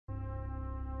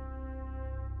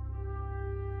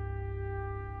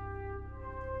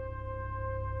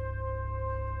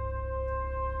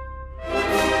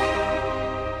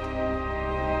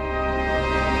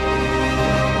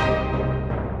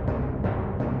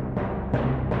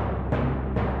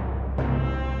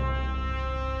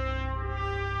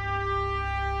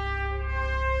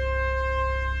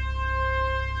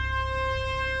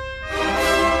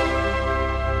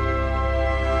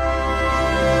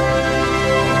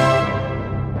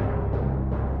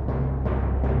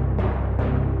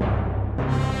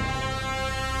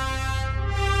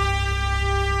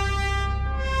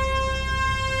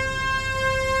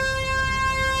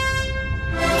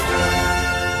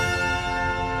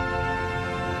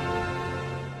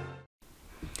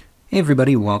Hey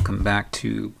everybody, welcome back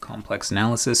to Complex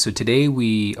Analysis. So today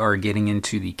we are getting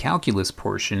into the calculus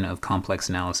portion of complex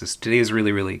analysis. Today is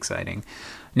really exciting.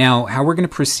 Now, how we're going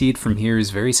to proceed from here is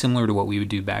very similar to what we would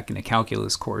do back in a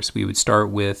calculus course. We would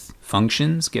start with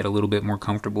functions, get a little bit more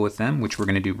comfortable with them, which we're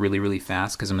going to do really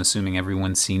fast because I'm assuming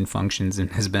everyone's seen functions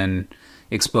and has been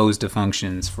exposed to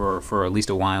functions for at least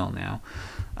a while now.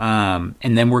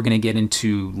 And then we're going to get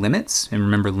into limits, and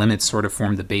remember, limits sort of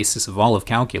form the basis of all of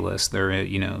calculus. They're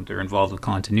involved with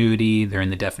continuity. They're in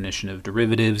the definition of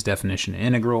derivatives, definition of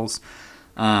integrals.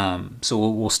 So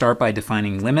we'll start by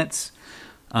defining limits,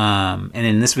 and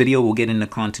in this video we'll get into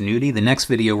continuity. The next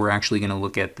video we're actually going to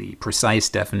look at the precise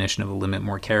definition of a limit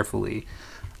more carefully.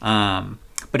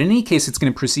 But in any case, it's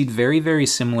going to proceed very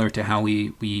similar to how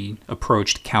we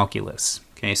approached calculus.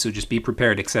 Okay, so just be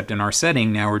prepared, except in our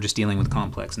setting, now we're just dealing with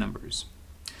complex numbers.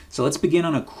 So let's begin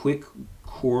on a quick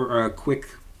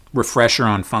refresher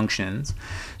on functions.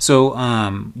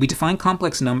 So we define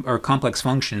complex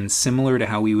functions similar to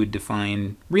how we would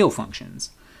define real functions.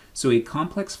 So a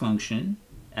complex function,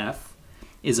 f,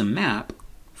 is a map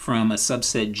from a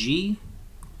subset G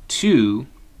to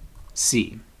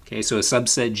C. Okay, so a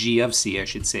subset G of C, I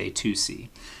should say, to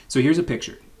C. So here's a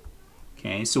picture.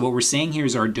 Okay, so what we're saying here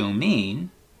is our domain,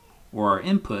 or our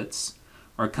inputs,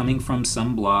 are coming from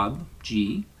some blob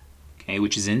G, okay,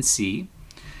 which is in C,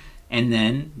 and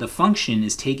then the function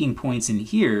is taking points in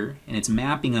here and it's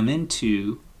mapping them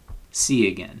into C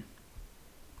again.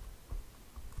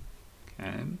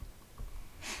 Okay.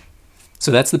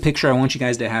 So that's the picture I want you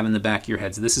guys to have in the back of your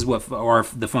heads. This is what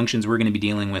the functions we're going to be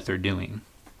dealing with are doing.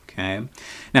 Okay.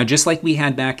 Now, just like we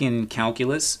had back in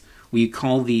calculus, we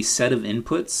call the set of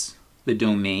inputs the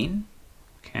domain.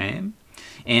 Okay.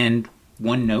 And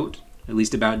one note, at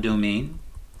least about domain,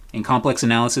 in complex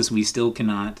analysis we still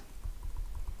cannot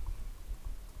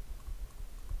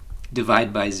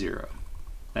divide by 0.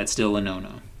 That's still a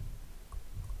no-no.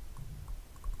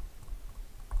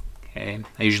 Okay,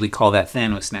 I usually call that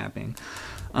Thanos snapping.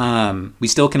 We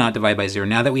still cannot divide by 0.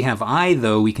 Now that we have I,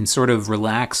 though, we can sort of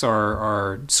relax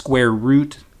our square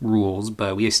root rules,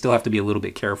 but we still have to be a little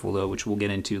bit careful, though, which we'll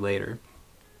get into later.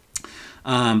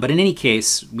 But in any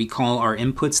case, we call our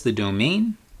inputs the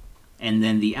domain, and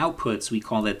then the outputs, we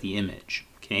call that the image.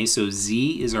 Okay, so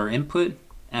Z is our input,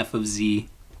 f of Z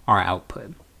our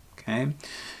output. Okay,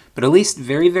 but at least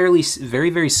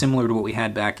very similar to what we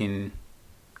had back in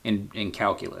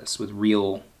calculus with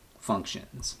real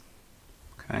functions.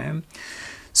 Okay,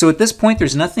 so at this point,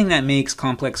 there's nothing that makes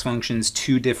complex functions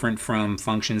too different from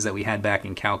functions that we had back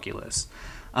in calculus.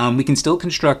 We can still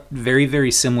construct very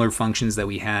similar functions that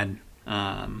we had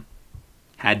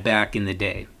back in the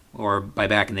day, or by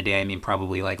back in the day I mean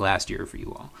probably like last year for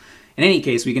you all. In any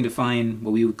case, we can define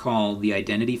what we would call the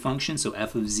identity function, so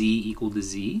f of z equal to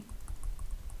z.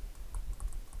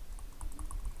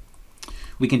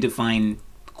 We can define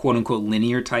quote-unquote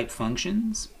linear type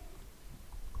functions.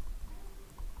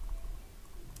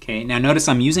 Okay, now notice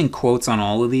I'm using quotes on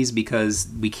all of these because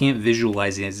we can't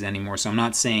visualize these anymore, so I'm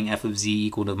not saying f of z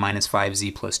equal to minus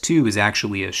 5z plus 2 is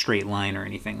actually a straight line or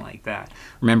anything like that.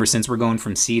 Remember, since we're going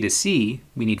from C to C,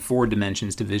 we need 4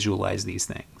 dimensions to visualize these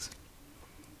things.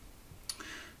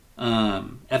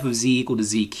 F of z equal to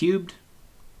z cubed.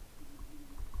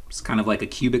 It's kind of like a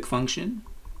cubic function.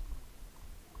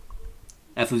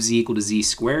 F of z equal to z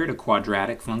squared, a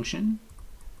quadratic function.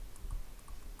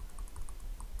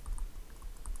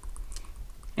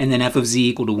 And then f of z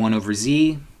equal to 1 over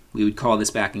z, we would call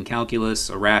this back in calculus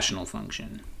a rational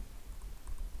function.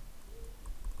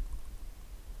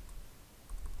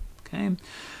 Okay,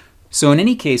 so in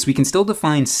any case, we can still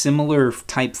define similar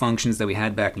type functions that we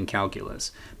had back in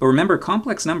calculus. But remember,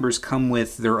 complex numbers come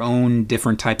with their own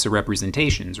different types of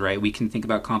representations, right? We can think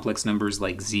about complex numbers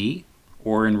like z,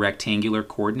 or in rectangular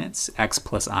coordinates, x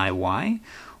plus I, y.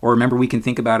 Or remember, we can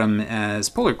think about them as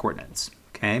polar coordinates.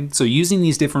 Okay, so using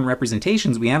these different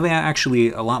representations, we have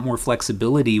actually a lot more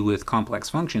flexibility with complex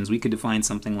functions. We could define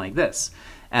something like this.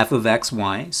 F of x,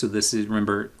 y, so this is,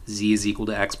 remember, z is equal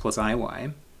to x plus I,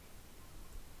 y.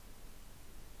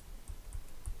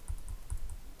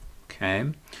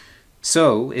 Okay,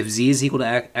 so if z is equal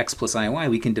to x plus I, y,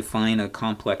 we can define a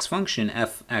complex function,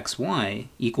 f x, y,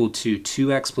 equal to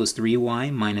 2x plus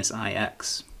 3y minus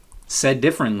ix. Said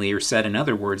differently, or said in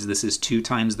other words, this is 2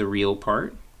 times the real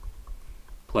part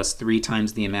plus 3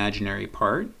 times the imaginary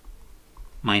part,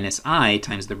 minus I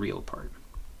times the real part.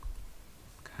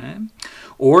 Okay?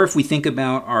 Or if we think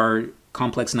about our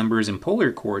complex numbers in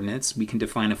polar coordinates, we can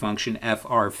define a function f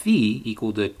r phi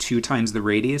equal to 2 times the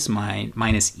radius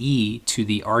minus e to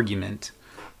the argument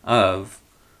of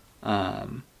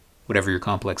whatever your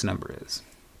complex number is.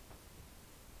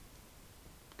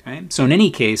 Okay, so in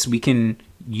any case, we can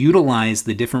utilize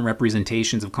the different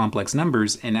representations of complex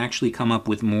numbers and actually come up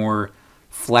with more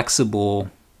flexible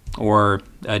or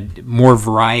more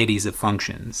varieties of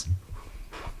functions,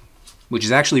 which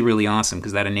is actually really awesome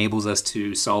because that enables us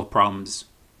to solve problems.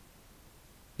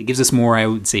 It gives us more, I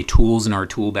would say, tools in our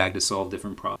tool bag to solve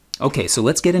different problems. Okay, so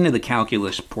let's get into the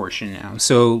calculus portion now.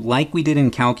 So like we did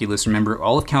in calculus, remember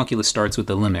all of calculus starts with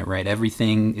the limit, right?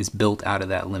 Everything is built out of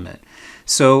that limit.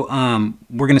 So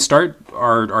we're going to start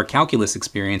our calculus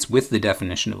experience with the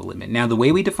definition of a limit. Now the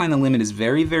way we define the limit is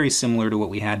very, very similar to what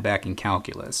we had back in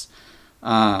calculus.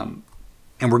 And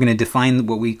we're going to define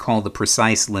what we call the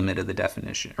precise limit of the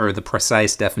definition, or the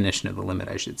precise definition of the limit,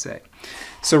 I should say.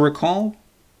 So recall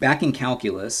back in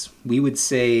calculus, we would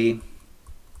say,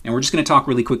 and we're just going to talk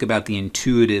really quick about the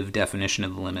intuitive definition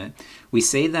of the limit. We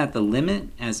say that the limit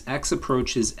as x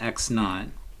approaches x naught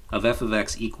of f of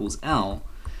x equals L.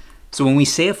 So when we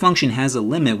say a function has a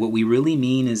limit, what we really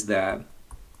mean is that,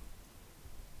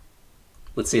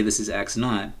 let's say this is x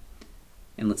naught,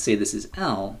 and let's say this is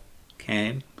L.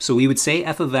 Okay, so we would say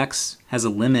f of x has a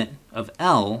limit of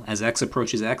L as x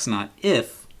approaches x naught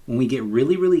if, when we get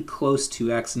really, really close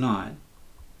to x naught,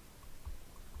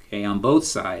 okay, on both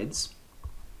sides,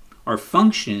 our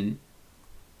function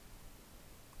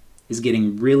is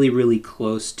getting really, really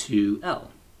close to L.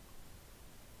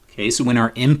 Okay, so when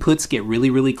our inputs get really,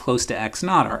 really close to x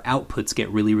naught, our outputs get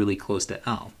really, really close to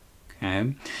L.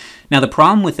 Okay. Now the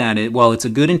problem with that is, well, it's a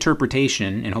good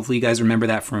interpretation, and hopefully you guys remember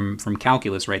that from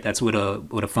calculus, right? That's what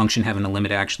a function having a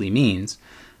limit actually means.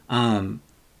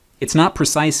 It's not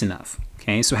precise enough.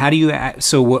 Okay, so how do you?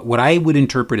 So what I would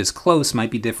interpret as close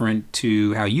might be different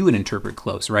to how you would interpret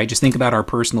close, right? Just think about our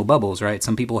personal bubbles, right?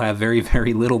 Some people have very,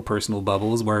 very little personal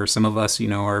bubbles, where some of us,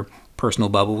 our personal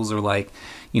bubbles are like,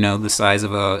 the size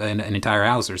of an entire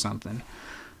house or something.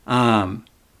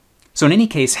 So in any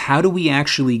case, how do we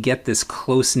actually get this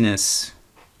closeness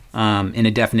in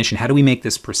a definition? How do we make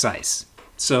this precise?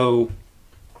 So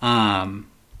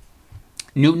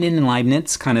Newton and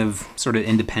Leibniz kind of sort of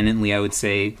independently, I would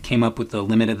say, came up with the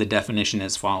limit of the definition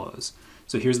as follows.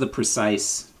 So here's the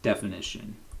precise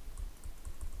definition.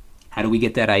 How do we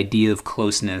get that idea of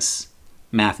closeness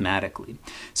mathematically?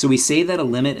 So we say that a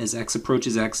limit as x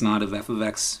approaches x naught of f of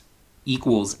x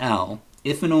equals L,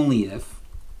 if and only if,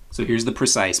 so here's the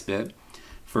precise bit,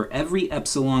 for every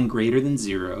epsilon greater than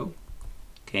 0,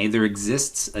 okay, there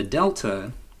exists a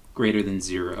delta greater than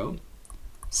 0,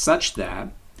 such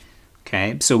that,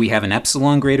 okay, so we have an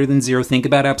epsilon greater than 0. Think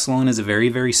about epsilon as a very,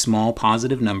 very small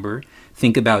positive number.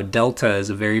 Think about delta as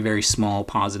a very, very small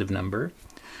positive number.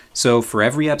 So for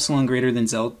every epsilon greater than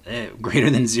 0,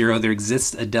 there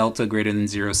exists a delta greater than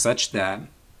 0 such that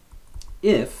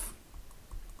if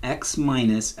x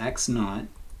minus x naught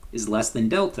is less than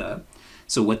delta,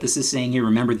 so what this is saying here,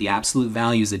 remember the absolute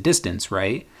value is a distance,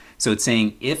 right? So it's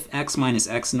saying if x minus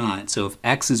x naught, so if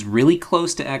x is really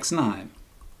close to x naught,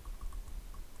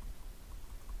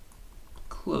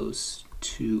 close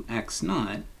to x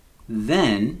naught,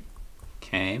 then,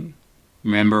 okay,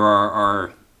 remember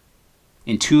our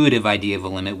intuitive idea of a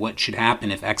limit, what should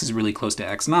happen if x is really close to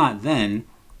x naught, then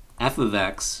f of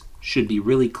x should be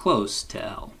really close to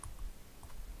L.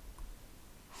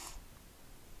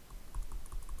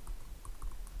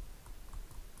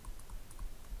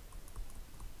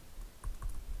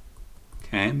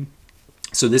 Okay,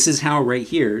 so this is how right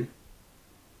here,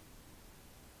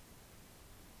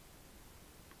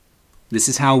 this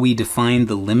is how we define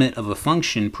the limit of a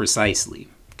function precisely.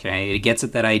 Okay, it gets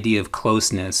at that idea of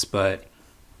closeness, but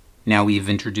now we've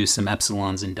introduced some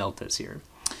epsilons and deltas here.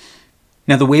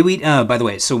 Now the way we, by the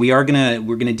way, so we're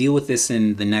gonna deal with this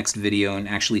in the next video and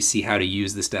actually see how to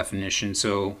use this definition.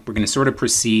 So we're gonna sort of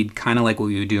proceed kind of like what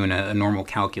we would do in a normal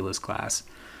calculus class.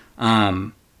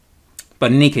 But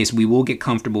in any case, we will get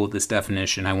comfortable with this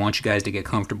definition. I want you guys to get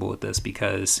comfortable with this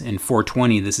because in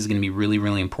 420, this is going to be really,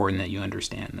 really important that you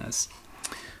understand this.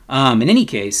 In any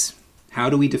case, how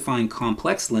do we define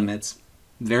complex limits?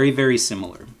 Very, very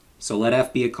similar. So let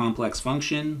f be a complex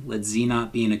function. Let z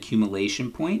naught be an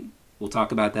accumulation point. We'll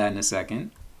talk about that in a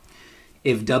second.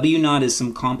 If w naught is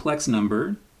some complex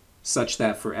number, such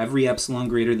that for every epsilon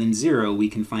greater than 0, we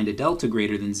can find a delta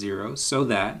greater than 0, so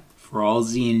that for all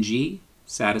z and g,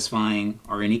 satisfying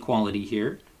our inequality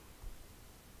here,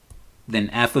 then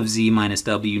f of z minus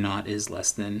w naught is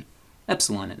less than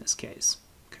epsilon in this case.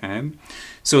 Okay,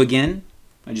 so again,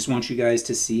 I just want you guys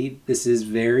to see this is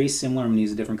very similar. I'm going to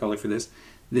use a different color for this.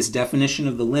 This definition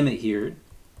of the limit here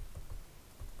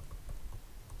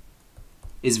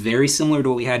is very similar to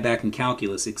what we had back in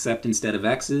calculus, except instead of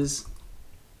x's,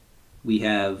 we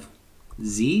have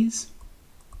z's.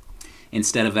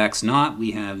 Instead of x naught,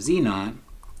 we have z naught.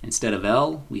 Instead of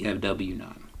L, we have W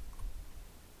naught.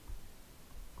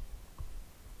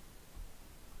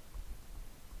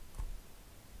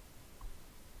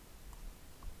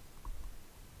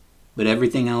 But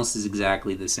everything else is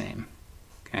exactly the same,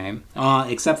 okay?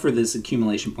 Except for this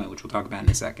accumulation point, which we'll talk about in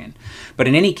a second. But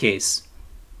in any case,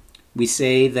 we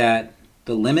say that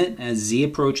the limit as z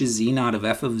approaches z naught of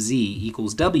f of z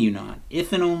equals W naught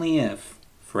if and only if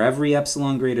for every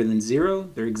epsilon greater than 0,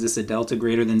 there exists a delta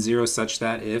greater than 0 such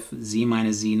that if z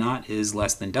minus z naught is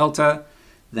less than delta,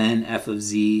 then f of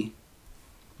z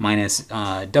minus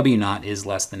W naught is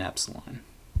less than epsilon.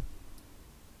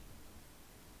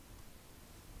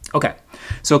 Okay,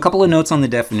 so a couple of notes on the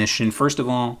definition. First of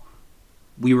all,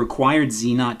 we required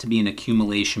z naught to be an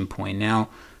accumulation point. Now,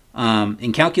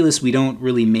 in calculus, we don't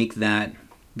really make that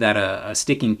a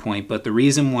sticking point, but the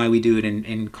reason why we do it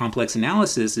in complex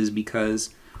analysis is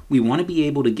because we want to be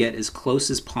able to get as close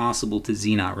as possible to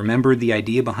z naught. Remember, the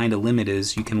idea behind a limit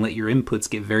is you can let your inputs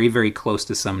get very, very close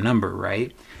to some number,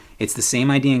 right? It's the same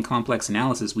idea in complex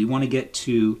analysis. We want to get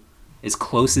to as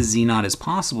close as z naught as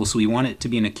possible, so we want it to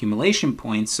be an accumulation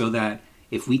point so that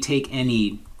if we take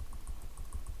any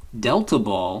delta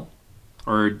ball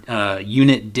or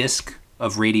unit disk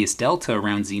of radius delta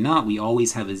around z naught, we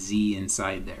always have a z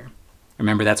inside there.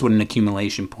 Remember, that's what an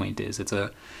accumulation point is.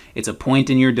 It's a point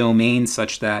in your domain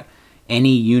such that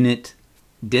any unit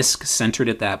disk centered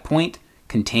at that point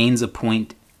contains a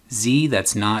point z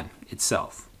that's not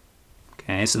itself.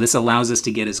 Okay, so this allows us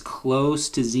to get as close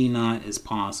to z naught as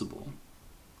possible.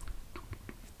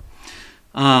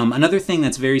 Another thing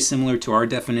that's very similar to our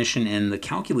definition and the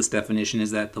calculus definition is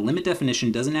that the limit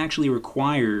definition doesn't actually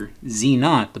require z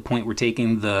naught, the point we're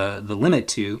taking the limit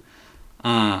to.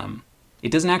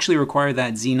 It doesn't actually require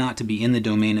that z naught to be in the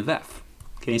domain of f.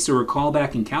 Okay, so recall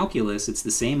back in calculus, it's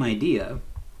the same idea.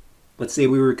 Let's say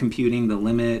we were computing the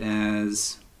limit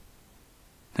as,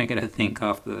 I gotta think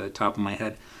off the top of my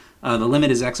head. The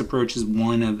limit as x approaches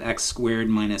 1 of x squared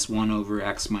minus 1 over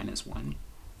x minus 1.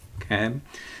 Okay,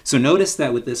 so notice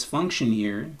that with this function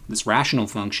here, this rational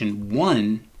function,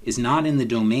 1 is not in the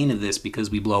domain of this because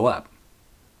we blow up,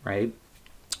 right?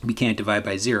 We can't divide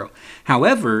by 0.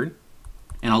 However,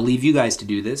 and I'll leave you guys to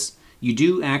do this, you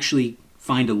do actually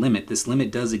find a limit. This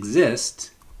limit does exist,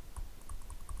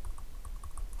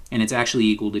 and it's actually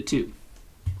equal to 2.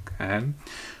 Okay,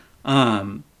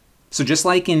 so just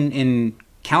like in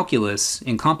calculus,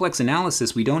 in complex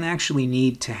analysis, we don't actually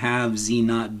need to have z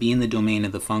naught be in the domain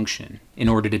of the function in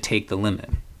order to take the limit.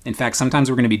 In fact, sometimes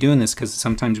we're going to be doing this because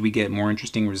sometimes we get more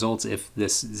interesting results if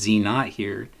this z naught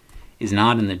here is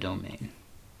not in the domain.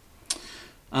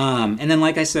 And then,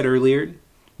 like I said earlier,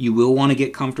 you will want to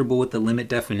get comfortable with the limit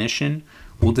definition.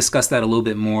 We'll discuss that a little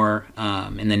bit more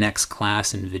in the next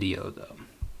class and video, though.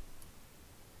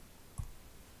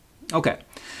 Okay.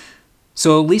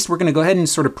 So at least we're going to go ahead and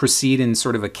sort of proceed in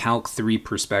sort of a Calc 3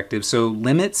 perspective. So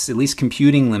limits, at least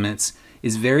computing limits,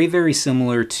 is very, very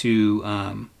similar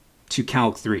to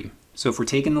Calc 3. So if we're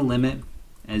taking the limit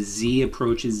as z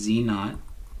approaches z naught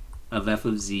of f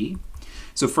of z,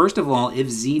 so first of all, if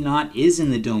z naught is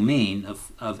in the domain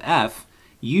of f,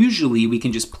 usually we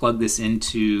can just plug this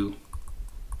into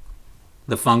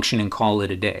the function and call it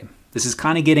a day. This is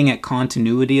kind of getting at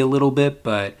continuity a little bit,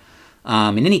 but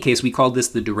in any case, we called this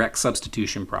the direct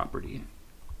substitution property.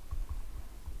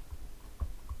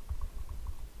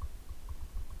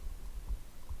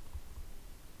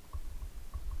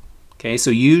 Okay, so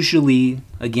usually,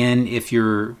 again, if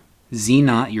your z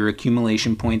naught, your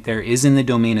accumulation point there, is in the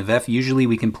domain of f, usually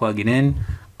we can plug it in,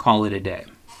 call it a day.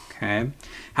 Okay.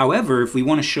 However, if we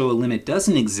want to show a limit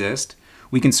doesn't exist,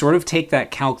 we can sort of take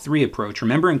that Calc 3 approach.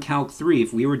 Remember in Calc 3,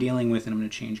 if we were dealing with, and I'm going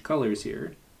to change colors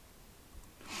here,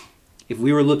 if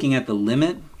we were looking at the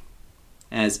limit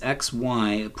as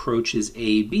xy approaches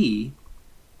ab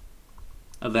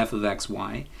of f of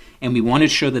xy, and we wanted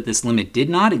to show that this limit did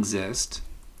not exist,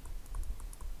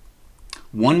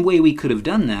 one way we could have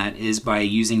done that is by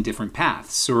using different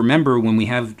paths. So remember, when we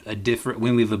have a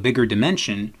bigger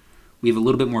dimension, we have a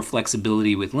little bit more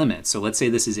flexibility with limits. So let's say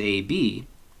this is ab.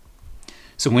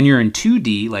 So when you're in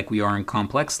 2D, like we are in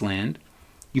complex land,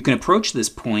 you can approach this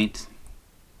point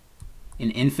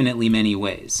in infinitely many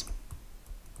ways.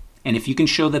 And if you can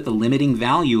show that the limiting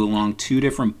value along two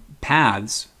different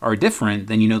paths are different,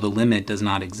 then you know the limit does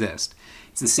not exist.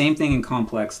 It's the same thing in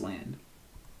complex land.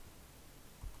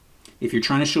 If you're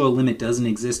trying to show a limit doesn't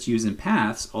exist using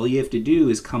paths, all you have to do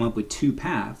is come up with two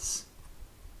paths,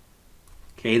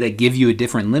 okay, that give you a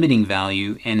different limiting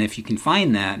value, and if you can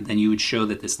find that, then you would show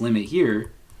that this limit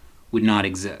here would not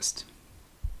exist.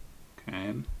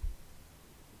 Okay.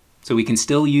 So we can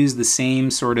still use the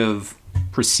same sort of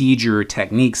procedure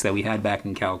techniques that we had back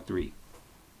in Calc 3.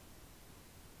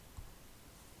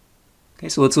 Okay,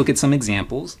 so let's look at some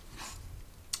examples.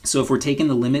 So if we're taking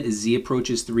the limit as z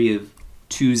approaches 3 of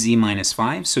 2z minus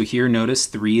 5, so here notice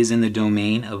 3 is in the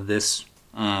domain of this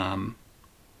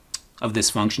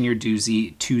function here,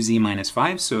 2z minus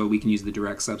 5, so we can use the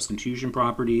direct substitution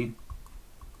property.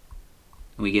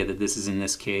 And we get that this is, in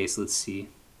this case, let's see,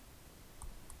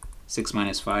 6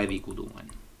 minus 5 equal to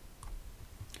 1.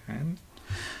 Okay.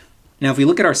 Now if we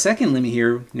look at our second limit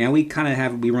here, now we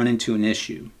run into an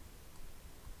issue.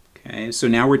 Okay, so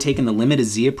now we're taking the limit as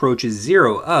z approaches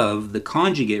 0 of the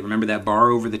conjugate. Remember that bar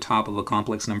over the top of a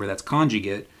complex number, that's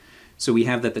conjugate. So we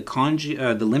have that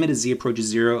the limit as z approaches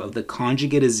 0 of the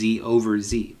conjugate of z over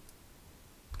z.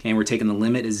 Okay, and we're taking the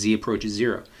limit as z approaches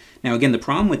 0. Now again, the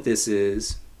problem with this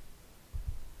is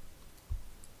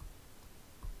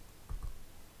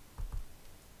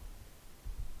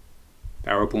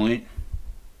PowerPoint.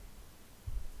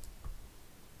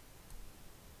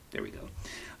 There we go.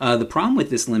 The problem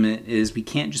with this limit is we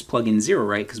can't just plug in 0,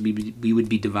 right? Because we would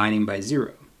be dividing by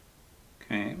 0.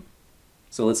 Okay,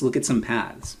 so let's look at some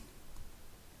paths.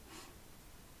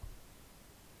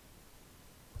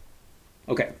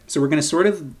 Okay, so we're going to sort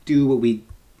of do what we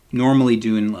normally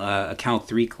do in a Calc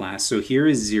 3 class. So here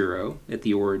is 0 at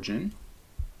the origin.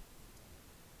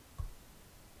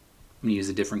 I'm going to use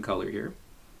a different color here.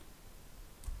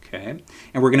 Okay,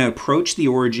 and we're going to approach the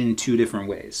origin two different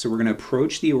ways. So we're going to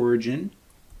approach the origin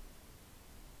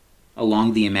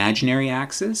along the imaginary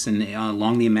axis, and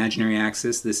along the imaginary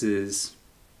axis this is,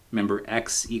 remember,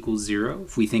 x equals 0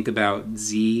 if we think about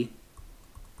z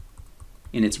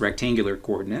in its rectangular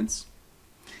coordinates,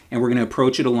 and we're going to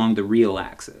approach it along the real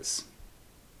axis,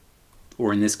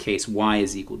 or in this case y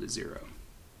is equal to 0.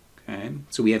 Okay,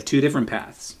 so we have two different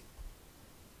paths.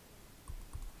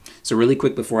 So really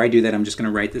quick before I do that, I'm just going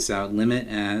to write this out. Limit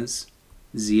as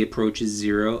z approaches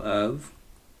 0 of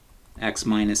x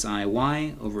minus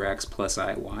iy over x plus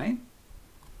iy.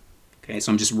 Okay,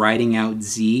 so I'm just writing out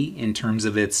z in terms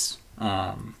of its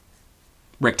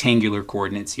rectangular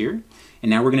coordinates here. And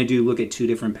now we're going to look at two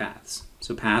different paths.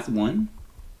 So path 1,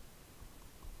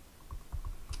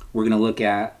 we're going to look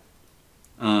at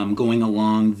going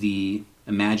along the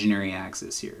imaginary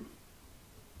axis here.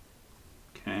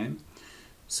 Okay,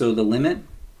 so the limit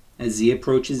as z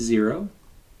approaches 0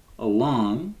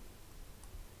 along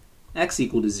x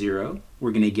equal to 0,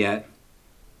 we're going to get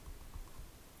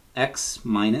x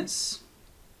minus,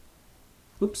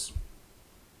 whoops,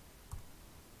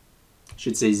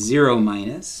 should say 0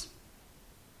 minus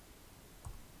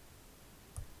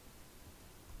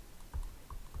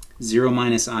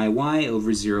iy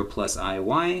over 0 plus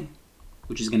iy,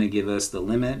 which is going to give us the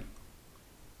limit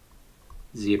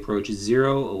z approaches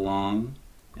 0 along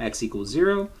x equals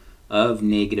 0 of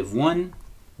 -1,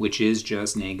 which is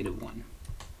just -1.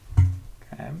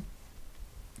 Okay.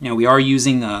 Now we are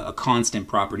using a constant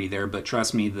property there, but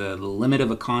trust me, the limit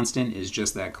of a constant is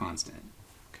just that constant.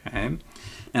 Okay.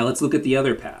 Now let's look at the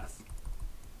other path.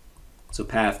 So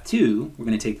path 2, we're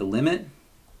going to take the limit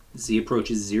z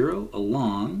approaches 0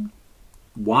 along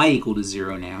y equal to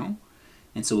 0 now,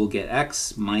 and so we'll get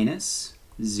x minus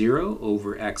 0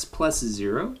 over x plus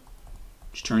 0,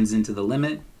 which turns into the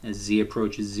limit as z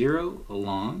approaches 0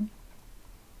 along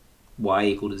y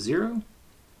equal to 0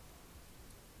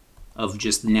 of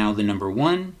just now the number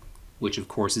 1, which of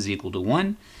course is equal to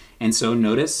 1. And so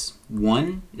notice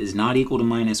 1 is not equal to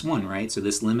 -1, right? So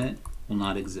this limit will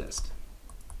not exist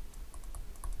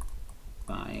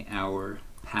by our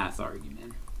path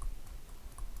argument.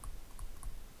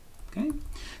 Okay,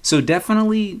 so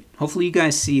definitely, hopefully you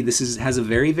guys see this has a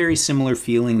very, very similar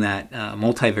feeling that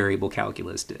multivariable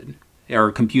calculus did, or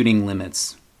computing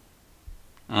limits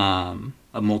of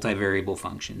multivariable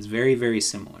functions. Very, very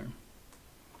similar.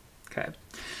 Okay,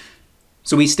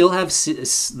 so we still have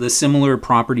the similar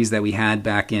properties that we had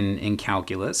back in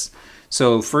calculus.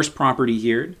 So first property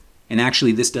here, and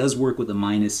actually this does work with a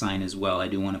minus sign as well, I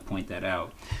do want to point that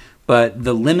out. But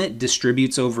the limit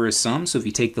distributes over a sum, so if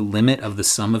you take the limit of the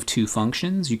sum of two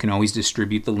functions, you can always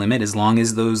distribute the limit as long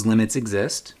as those limits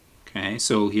exist. Okay,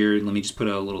 so here, let me just put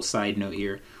a little side note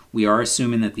here. We are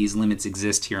assuming that these limits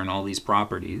exist here in all these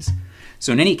properties.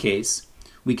 So in any case,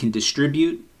 we can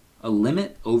distribute a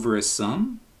limit over a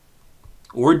sum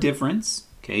or difference.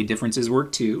 Okay, differences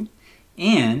work too.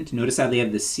 And notice how they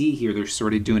have the c here, they're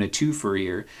sort of doing a 2 for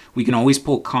here. We can always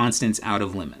pull constants out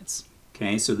of limits.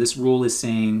 Okay, so this rule is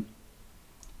saying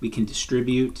we can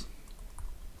distribute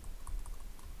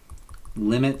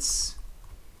limits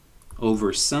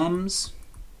over sums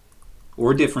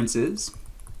or differences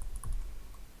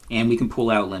and we can pull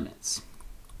out limits.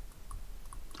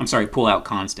 I'm sorry, pull out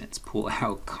constants. Pull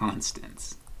out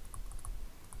constants.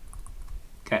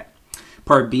 Okay.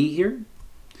 Part B here.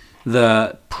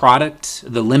 The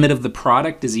limit of the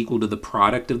product is equal to the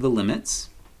product of the limits.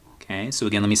 Okay, so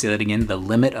again, let me say that again. The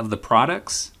limit of the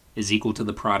products is equal to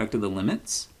the product of the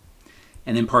limits.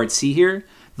 And then part C here,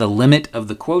 the limit of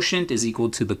the quotient is equal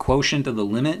to the quotient of the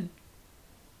limit.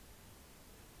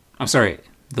 I'm sorry,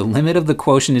 the limit of the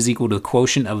quotient is equal to the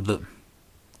quotient of the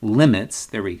limits.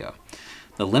 There we go.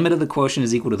 The limit of the quotient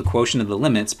is equal to the quotient of the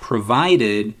limits,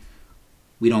 provided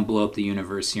we don't blow up the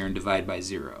universe here and divide by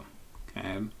 0.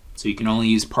 Okay, so you can only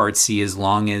use part C as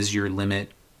long as your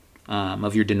limit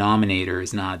of your denominator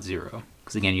is not 0,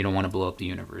 because again, you don't want to blow up the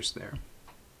universe there.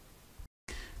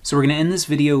 So we're going to end this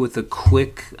video with a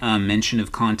quick mention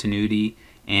of continuity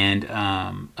and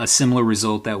a similar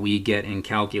result that we get in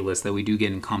calculus that we do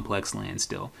get in complex land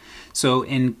still. So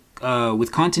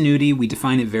with continuity, we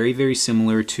define it very, very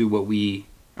similar to what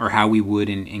how we would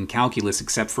in calculus,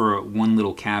 except for one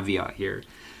little caveat here.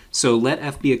 So let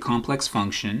f be a complex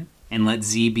function and let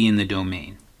z be in the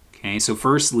domain. Okay, so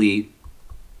firstly,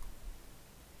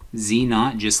 z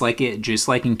naught, just like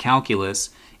in calculus,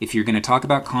 if you're going to talk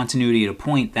about continuity at a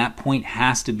point, that point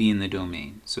has to be in the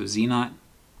domain. So z naught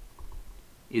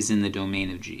is in the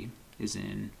domain of G, is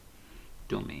in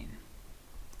domain.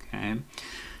 Okay.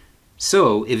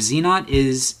 So if z naught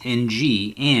is in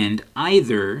G and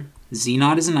either z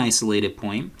naught is an isolated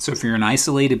point, so if you're an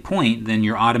isolated point, then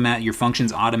your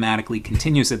function's automatically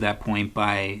continuous at that point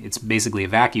it's basically a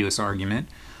vacuous argument,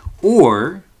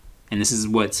 or, and this is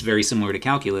what's very similar to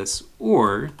calculus,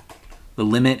 or the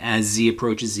limit as z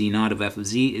approaches z naught of f of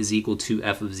z is equal to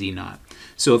f of z naught.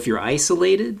 So if you're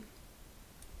isolated,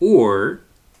 or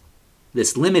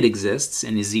this limit exists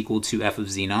and is equal to f of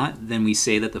z naught, then we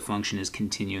say that the function is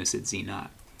continuous at z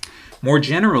naught. More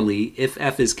generally, if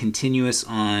f is continuous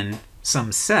on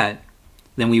some set,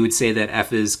 then we would say that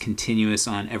f is continuous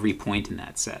on every point in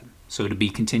that set. So to be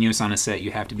continuous on a set,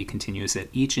 you have to be continuous at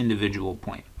each individual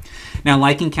point. Now,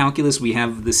 like in calculus, we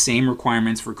have the same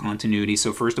requirements for continuity.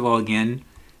 So first of all, again,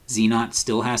 z naught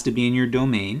still has to be in your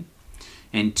domain.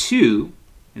 And 2,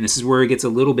 and this is where it gets a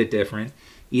little bit different,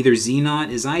 either z naught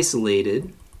is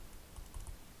isolated,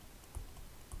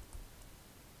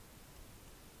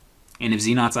 and if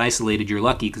z naught's isolated, you're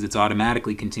lucky because it's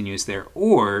automatically continuous there,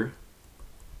 or,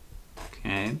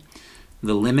 okay,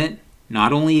 the limit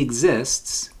not only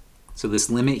exists, so this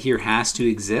limit here has to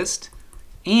exist,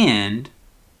 and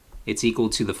it's equal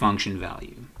to the function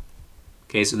value.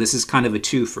 Okay, so this is kind of a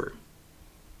twofer.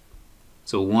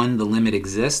 So 1, the limit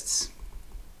exists,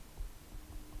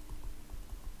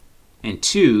 and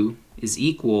 2 is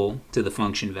equal to the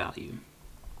function value.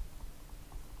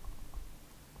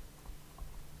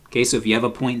 Okay, so if you have a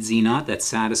point z naught that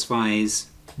satisfies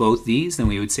both these, then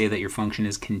we would say that your function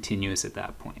is continuous at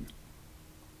that point.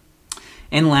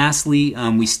 And lastly,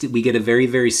 we get a very,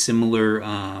 very similar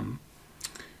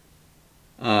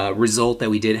result that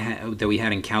we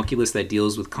had in calculus that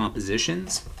deals with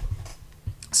compositions.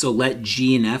 So let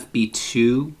g and f be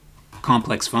 2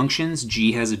 complex functions.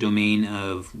 G has a domain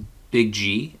of big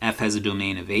G, f has a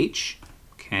domain of h.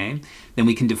 Okay, then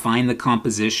we can define the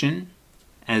composition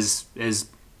as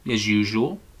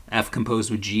usual. F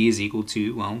composed with G is equal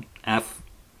to, well, f.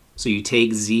 So you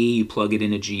take Z, you plug it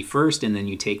into G first, and then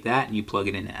you take that and you plug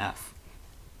it into F.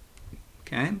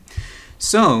 Okay,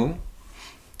 so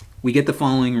we get the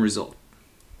following result.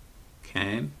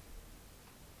 Okay,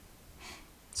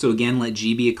 so again, let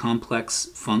G be a complex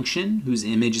function whose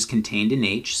image is contained in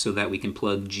H, so that we can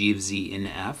plug G of Z into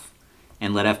F,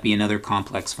 and let F be another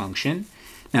complex function.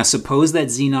 Now suppose that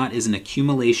Z naught is an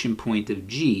accumulation point of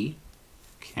G,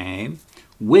 okay,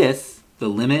 with the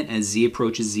limit as Z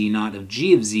approaches Z naught of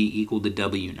G of Z equal to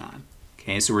W naught.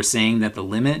 Okay, so we're saying that the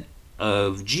limit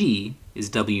of G is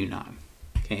W naught,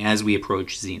 okay, as we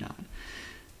approach Z naught.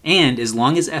 And as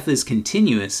long as F is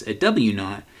continuous at W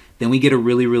naught, then we get a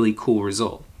really, really cool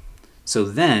result. So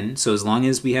as long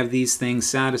as we have these things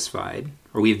satisfied,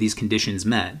 or we have these conditions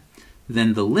met,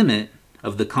 then the limit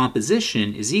of the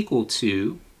composition is equal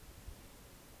to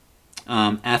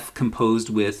f composed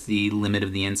with the limit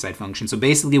of the inside function. So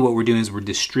basically what we're doing is we're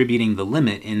distributing the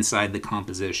limit inside the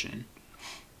composition.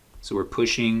 So we're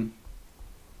pushing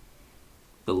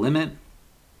the limit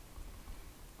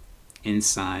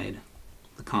inside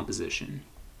the composition.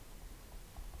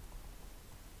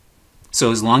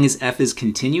 So as long as f is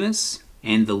continuous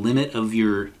and the limit of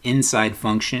your inside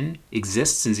function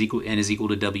exists and is equal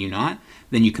to W naught,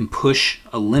 then you can push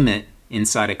a limit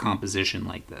inside a composition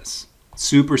like this.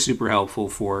 Super, super helpful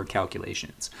for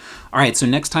calculations. All right, so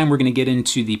next time we're going to get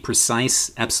into the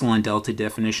precise epsilon delta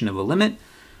definition of a limit.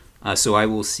 So I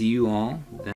will see you all then.